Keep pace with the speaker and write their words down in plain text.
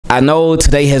I know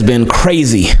today has been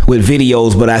crazy with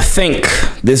videos, but I think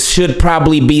this should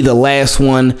probably be the last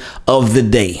one of the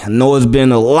day. I know it's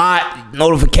been a lot.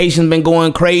 Notifications been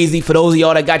going crazy. For those of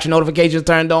y'all that got your notifications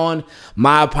turned on,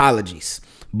 my apologies.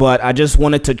 But I just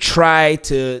wanted to try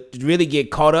to really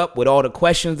get caught up with all the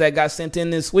questions that got sent in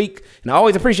this week. And I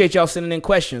always appreciate y'all sending in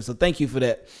questions, so thank you for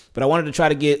that. But I wanted to try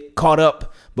to get caught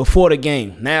up before the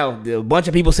game. Now, a bunch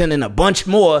of people sending a bunch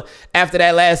more after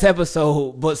that last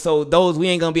episode. But so those, we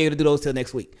ain't going to be able to do those till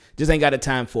next week. Just ain't got the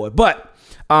time for it. But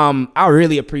I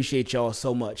really appreciate y'all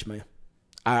so much, man.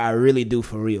 I really do,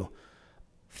 for real.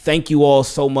 Thank you all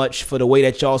so much for the way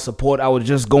that y'all support. I was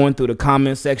just going through the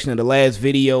comment section of the last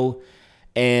video,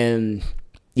 and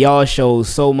y'all show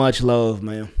so much love,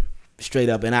 man, straight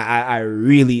up. And I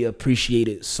really appreciate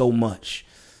it so much.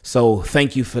 So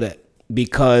thank you for that,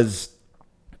 because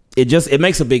it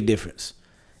makes a big difference.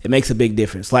 It makes a big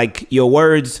difference. Like, your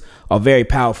words are very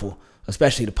powerful,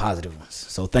 especially the positive ones.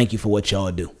 So thank you for what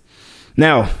y'all do.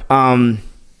 Now,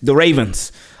 the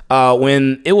Ravens,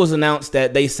 when it was announced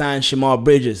that they signed Shamar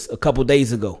Bridges a couple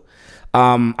days ago,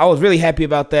 I was really happy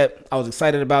about that. I was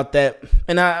excited about that.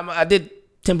 And I did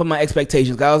temper my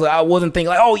expectations. I wasn't thinking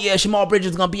like, oh yeah, Shamar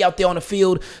Bridges is gonna be out there on the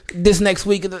field this next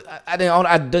week. I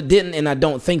didn't, and I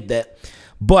don't think that.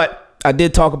 But I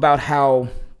did talk about how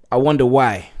I wonder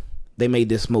why they made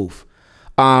this move,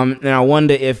 and I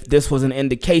wonder if this was an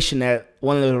indication that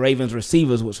one of the Ravens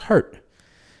receivers was hurt.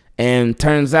 And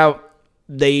turns out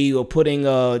they were putting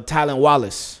Tylan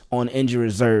Wallace on injury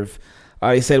reserve.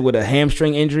 They said with a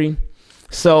hamstring injury.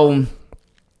 So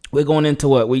we're going into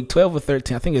what, week 12 or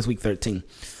 13? I think it's week 13.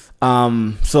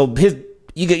 So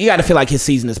you got to feel like his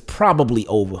season is probably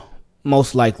over,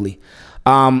 most likely.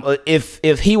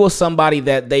 If he was somebody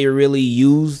that they really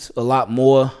used a lot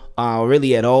more,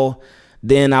 really at all,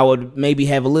 then I would maybe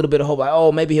have a little bit of hope, like,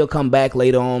 oh, maybe he'll come back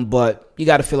later on. But you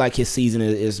got to feel like his season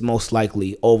is most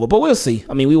likely over. But we'll see.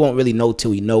 I mean, we won't really know till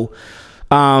we know.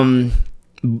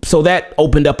 So that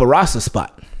opened up a roster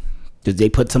spot. Did they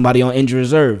put somebody on injury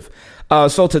reserve?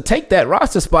 So to take that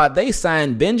roster spot, they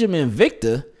signed Binjimen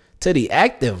Victor to the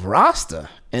active roster.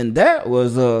 And that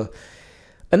was,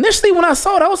 initially when I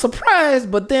saw it, I was surprised.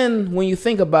 But then when you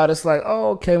think about it, it's like,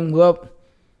 oh, okay, well,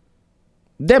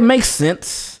 that makes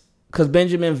sense. Because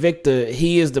Binjimen Victor,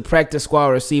 he is the practice squad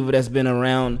receiver that's been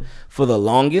around for the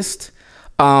longest.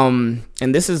 And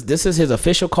this is his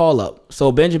official call-up.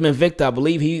 So Binjimen Victor, I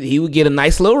believe he would get a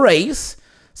nice little raise.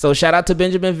 So shout out to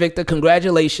Binjimen Victor.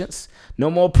 Congratulations. No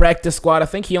more practice squad. I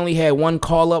think he only had one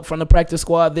call-up from the practice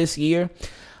squad this year.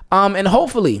 And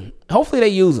hopefully they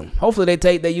use him. Hopefully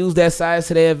they use that size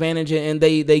to their advantage, and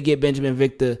they get Binjimen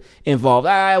Victor involved.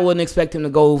 I wouldn't expect him to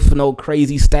go for no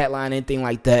crazy stat line, anything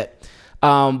like that.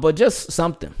 But just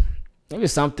something, maybe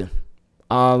something.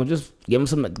 Just give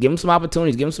him some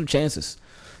opportunities, give him some chances,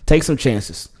 take some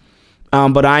chances.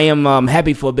 But I am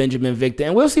happy for Binjimen Victor,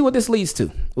 and we'll see what this leads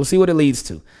to. We'll see what it leads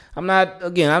to. I'm not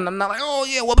like, oh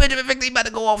yeah, well, Binjimen Victor, he about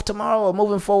to go off tomorrow or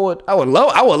moving forward. I would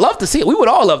love to see it. We would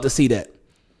all love to see that.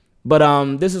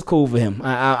 But this is cool for him.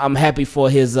 I'm happy for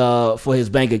his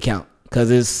bank account, because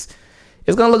it's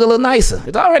gonna look a little nicer.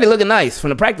 It's already looking nice from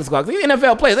the practice squad. These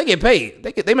NFL players, they get paid.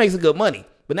 They make some good money.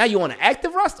 But now you on an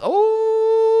active roster.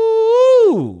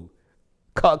 Oh,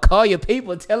 call your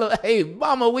people, tell them, hey,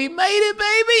 mama, we made it,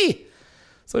 baby.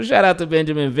 So shout out to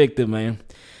Binjimen Victor, man.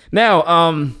 Now,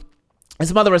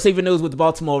 some other receiver news with the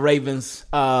Baltimore Ravens.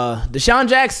 Deshaun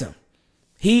Jackson,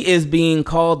 he is being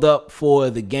called up for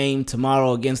the game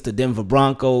tomorrow against the Denver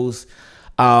Broncos.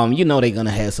 You know they're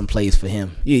gonna have some plays for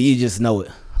him. You just know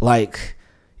it. Like,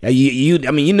 I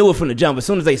mean, you knew it from the jump. As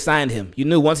soon as they signed him, you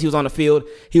knew once he was on the field,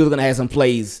 he was gonna have some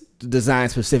plays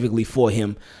designed specifically for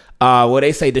him. Where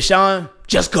they say, Deshaun,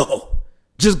 just go,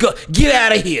 get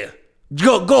out of here.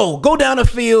 Go down the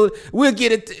field. We'll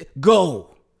get it.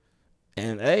 Go.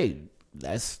 And hey,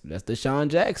 that's Deshaun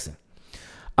Jackson.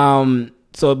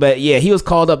 But yeah, he was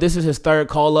called up. This is his third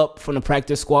call up from the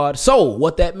practice squad. So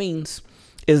what that means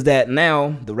is that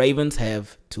now the Ravens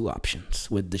have two options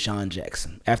with Deshaun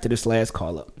Jackson after this last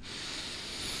call up.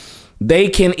 They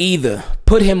can either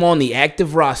put him on the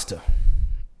active roster.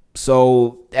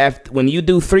 So when you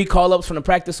do 3 call ups from the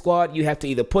practice squad, you have to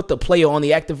either put the player on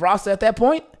the active roster at that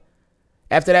point,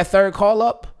 after that third call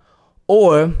up,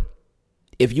 or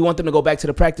if you want them to go back to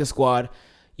the practice squad,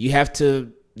 you got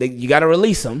to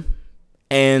release them,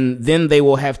 and then they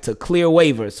will have to clear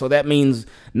waivers. So that means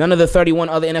none of the 31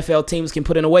 other NFL teams can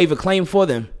put in a waiver claim for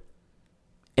them,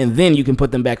 and then you can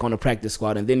put them back on the practice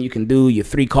squad, and then you can do your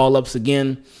 3 call-ups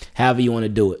again, however you want to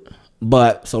do it.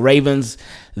 But so Ravens,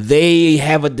 they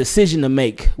have a decision to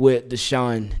make with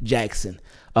Deshaun Jackson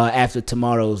after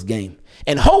tomorrow's game.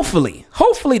 And hopefully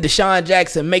Deshaun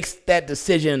Jackson makes that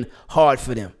decision hard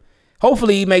for them.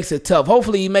 Hopefully he makes it tough.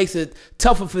 Hopefully he makes it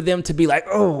tougher for them to be like,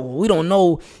 oh, we don't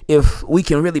know if we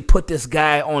can really put this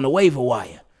guy on the waiver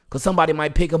wire because somebody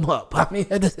might pick him up. I mean,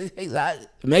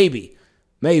 maybe.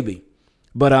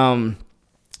 But,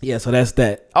 yeah, so that's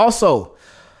that. Also,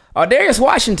 Darius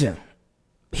Washington,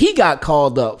 he got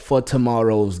called up for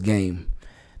tomorrow's game.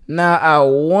 Now, I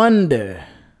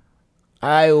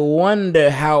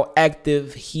wonder how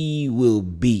active he will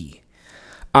be.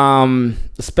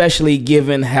 Especially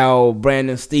given how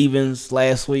Brandon Stevens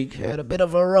last week had a bit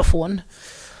of a rough one.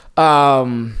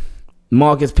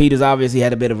 Marcus Peters obviously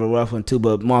had a bit of a rough one too,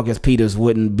 but Marcus Peters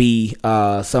wouldn't be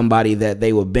somebody that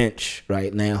they would bench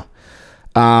right now.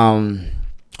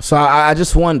 So I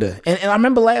just wonder. And I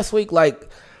remember last week,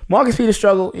 like, Marcus Peters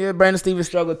struggled. Yeah, Brandon Stevens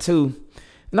struggled too.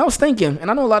 And I was thinking,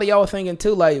 and I know a lot of y'all were thinking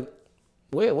too, like,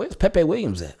 where's Pepe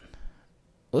Williams at?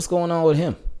 What's going on with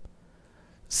him?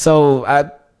 So I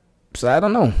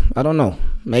don't know.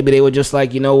 Maybe they were just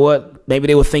like, you know what? Maybe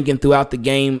they were thinking throughout the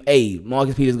game, hey,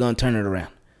 Marcus Peters going to turn it around.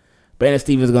 Brandon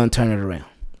Stevens is going to turn it around.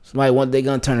 Somebody they're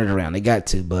going to turn it around. They got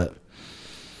to, but.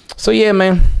 So, yeah,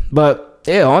 man. But,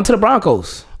 yeah, on to the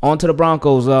Broncos.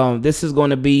 This is going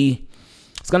to be,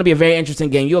 it's going to be a very interesting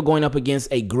game. You're going up against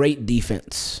a great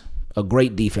defense.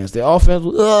 Their offense,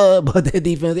 but their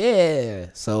defense, yeah.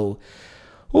 So,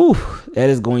 that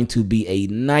is going to be a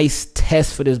nice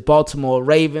test for this Baltimore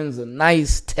Ravens, a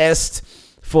nice test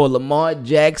for Lamar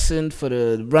Jackson, for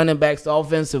the running backs, the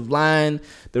offensive line,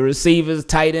 the receivers,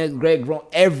 tight ends, Greg Gronk,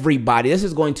 everybody. This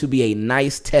is going to be a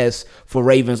nice test for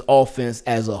Ravens offense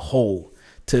as a whole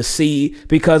to see,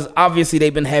 because obviously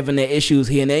they've been having their issues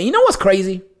here and there. You know what's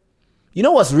crazy? You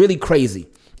know what's really crazy?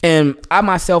 And I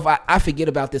myself, I forget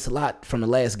about this a lot from the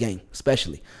last game,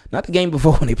 especially. Not the game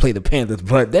before when they played the Panthers,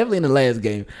 but definitely in the last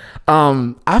game.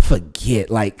 I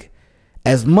forget, like,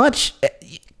 as much,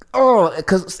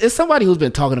 because it's somebody who's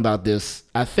been talking about this.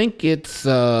 I think it's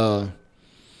not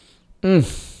Colin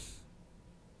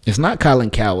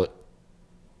Coward.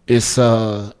 It's,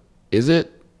 is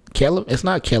it Kellerman? It's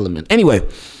not Kellerman. Anyway,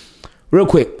 real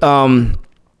quick,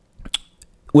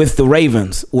 with the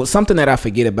Ravens, was something that I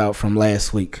forget about from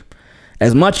last week.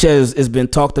 As much as it's been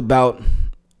talked about,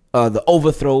 the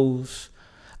overthrows,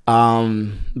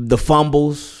 the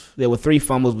fumbles. There were 3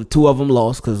 fumbles, but 2 of them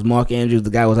lost because Mark Andrews, the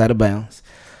guy, was out of bounds.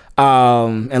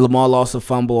 And Lamar lost a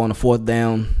fumble on the 4th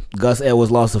down. Gus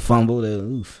Edwards lost a fumble.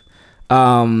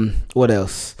 What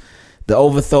else? The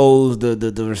overthrows,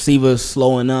 the receivers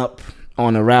slowing up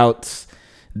on the routes,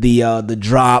 the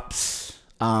drops.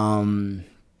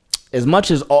 As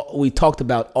much as we talked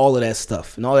about all of that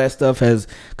stuff, and all that stuff has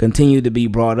continued to be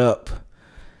brought up,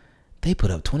 they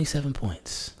put up 27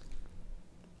 points.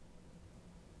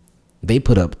 They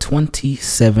put up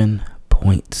 27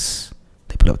 points.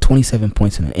 They put up 27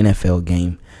 points in an NFL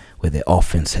game where their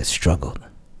offense has struggled.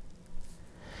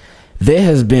 There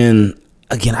has been,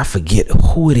 again, I forget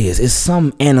who it is. It's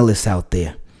some analyst out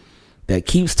there that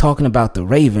keeps talking about the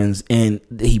Ravens, and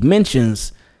he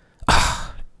mentions,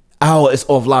 it's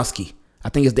Orlovsky. I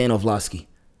think it's Dan Orlovsky.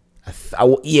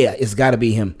 Yeah, it's got to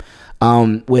be him.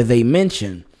 Where they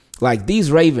mention, like,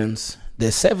 these Ravens, they're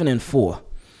 7-4,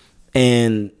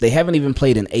 and they haven't even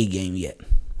played an A game yet,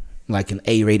 like an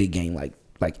A-rated game, like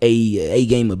A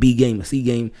game, a B game, a C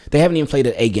game. They haven't even played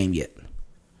an A game yet.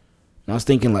 And I was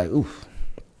thinking, like, oof,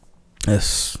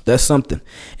 that's something.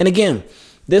 And again,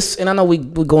 this, and I know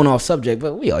we're going off subject,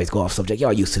 but we always go off subject.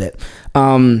 Y'all used to that.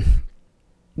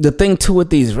 The thing too with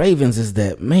these Ravens is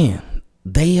that, man,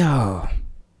 they are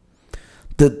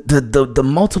the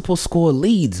multiple score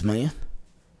leads, man.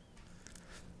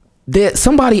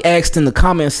 Somebody asked in the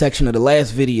comment section of the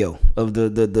last video of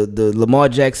the Lamar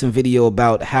Jackson video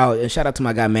about how, and shout out to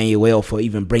my guy Manuel for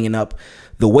even bringing up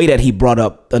the way that he brought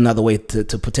up another way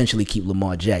to potentially keep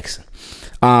Lamar Jackson.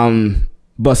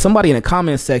 But somebody in the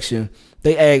comment section,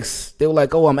 they were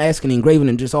like, oh, I'm asking Ingraven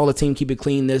and just all the team, keep it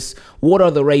clean. What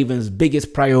are the Ravens'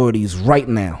 biggest priorities right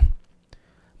now?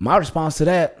 My response to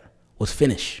that was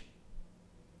finish.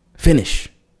 Finish.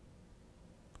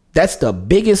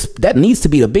 That needs to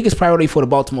be the biggest priority for the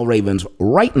Baltimore Ravens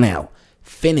right now.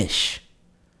 Finish.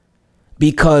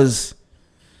 Because,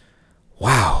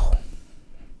 wow,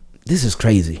 this is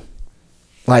crazy.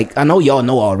 Like, I know y'all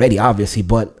know already, obviously,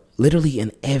 but literally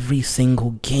in every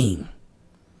single game,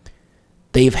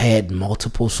 they've had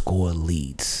multiple score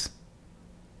leads.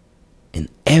 In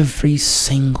every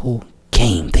single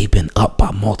game, they've been up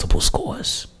by multiple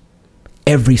scores.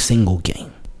 Every single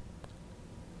game.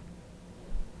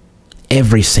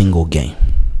 Every single game.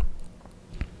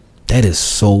 That is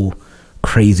so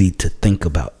crazy to think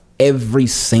about. every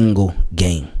single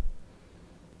game.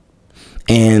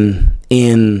 And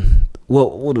in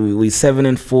what are we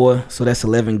 7-4, so that's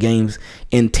 11 games.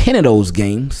 In 10 of those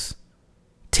games,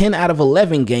 10 out of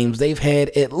 11 games, they've had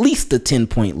at least a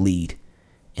 10-point lead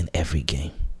in every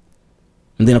game.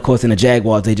 And then, of course, in the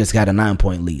Jaguars, they just got a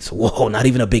 9-point lead. So, whoa, not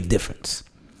even a big difference.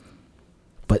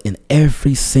 But in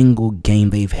every single game,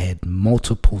 they've had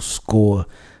multiple score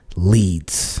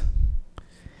leads.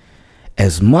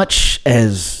 As much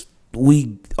as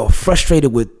we are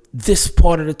frustrated with this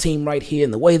part of the team right here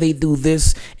and the way they do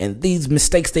this and these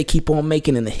mistakes they keep on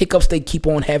making and the hiccups they keep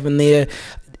on having there,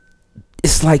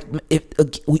 it's like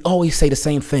we always say the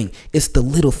same thing. It's the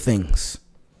little things.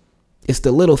 It's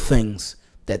the little things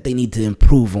that they need to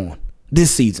improve on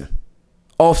this season.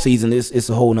 Off season, it's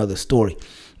a whole nother story.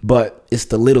 But it's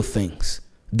the little things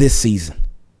this season.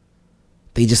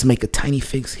 They just make a tiny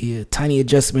fix here, tiny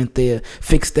adjustment there,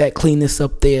 fix that, clean this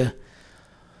up there.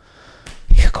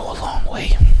 It'll go a long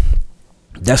way.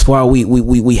 That's why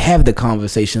we have the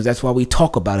conversations. That's why we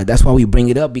talk about it. That's why we bring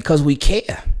it up, because we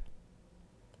care.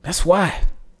 That's why.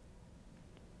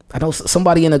 I know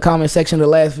somebody in the comment section of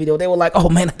the last video, they were like, oh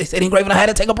man, they said Ingraven, I had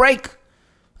to take a break.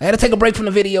 I had to take a break from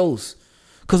the videos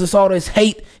because it's all this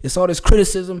hate. It's all this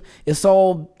criticism. It's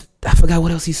all, I forgot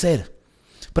what else he said.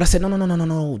 But I said,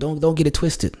 no. Don't get it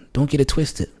twisted. Don't get it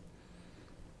twisted.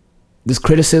 This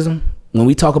criticism, when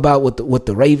we talk about what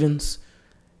the Ravens,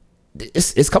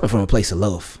 it's coming from a place of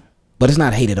love. But it's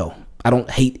not hate at all. I don't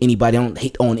hate anybody. I don't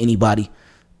hate on anybody.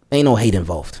 Ain't no hate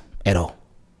involved at all.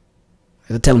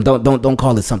 I tell them don't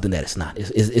call it something that it's not.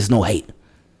 It's no hate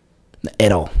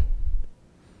at all.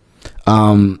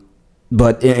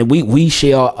 But we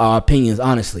share our opinions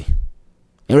honestly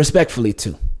and respectfully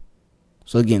too.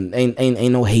 So again,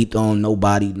 ain't no hate on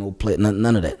nobody, no play,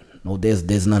 none of that. No,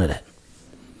 there's none of that.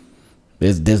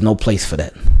 There's no place for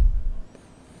that.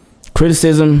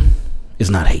 Criticism is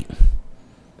not hate.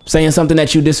 Saying something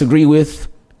that you disagree with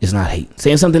is not hate.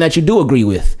 Saying something that you do agree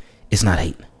with is not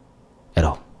hate at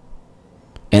all.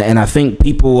 And I think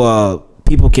people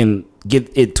can get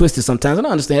it twisted sometimes. And I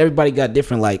understand everybody got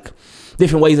different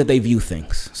ways that they view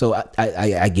things. So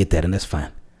I get that, and that's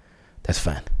fine. That's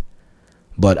fine.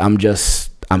 But I'm here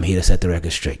to set the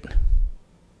record straight.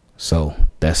 So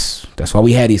that's why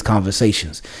we had these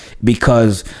conversations,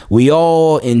 because we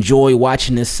all enjoy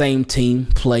watching this same team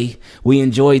play. We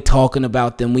enjoy talking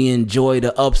about them. We enjoy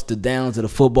the ups, the downs of the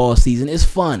football season. It's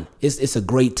fun. It's a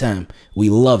great time. We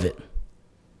love it.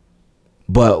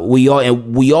 But we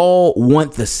all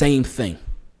want the same thing.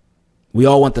 We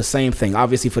all want the same thing.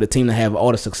 Obviously, for the team to have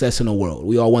all the success in the world,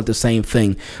 we all want the same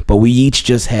thing. But we each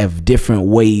just have different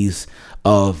ways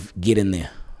of getting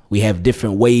there. We have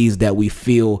different ways that we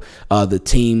feel the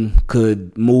team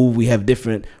could move. We have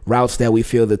different routes that we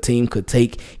feel the team could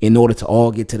take in order to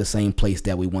all get to the same place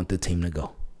that we want the team to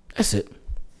go. That's it.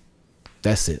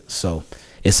 That's it. So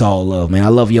it's all love, man. I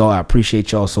love y'all. I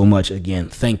appreciate y'all so much. Again,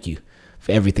 thank you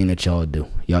for everything that y'all do.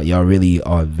 Y'all really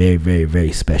are very, very,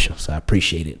 very special. So I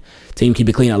appreciate it. Team, keep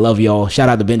it clean. I love y'all. Shout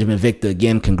out to Binjimen Victor.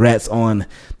 Again, congrats on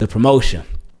the promotion.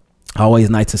 Always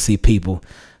nice to see people,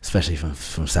 especially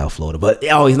from South Florida, but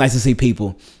always nice to see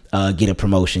people get a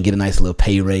promotion, get a nice little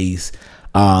pay raise,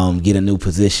 get a new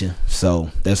position.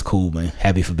 So that's cool, man.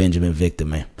 Happy for Binjimen Victor,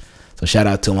 man. So shout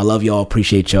out to him. I love y'all.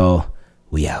 Appreciate y'all.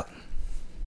 We out.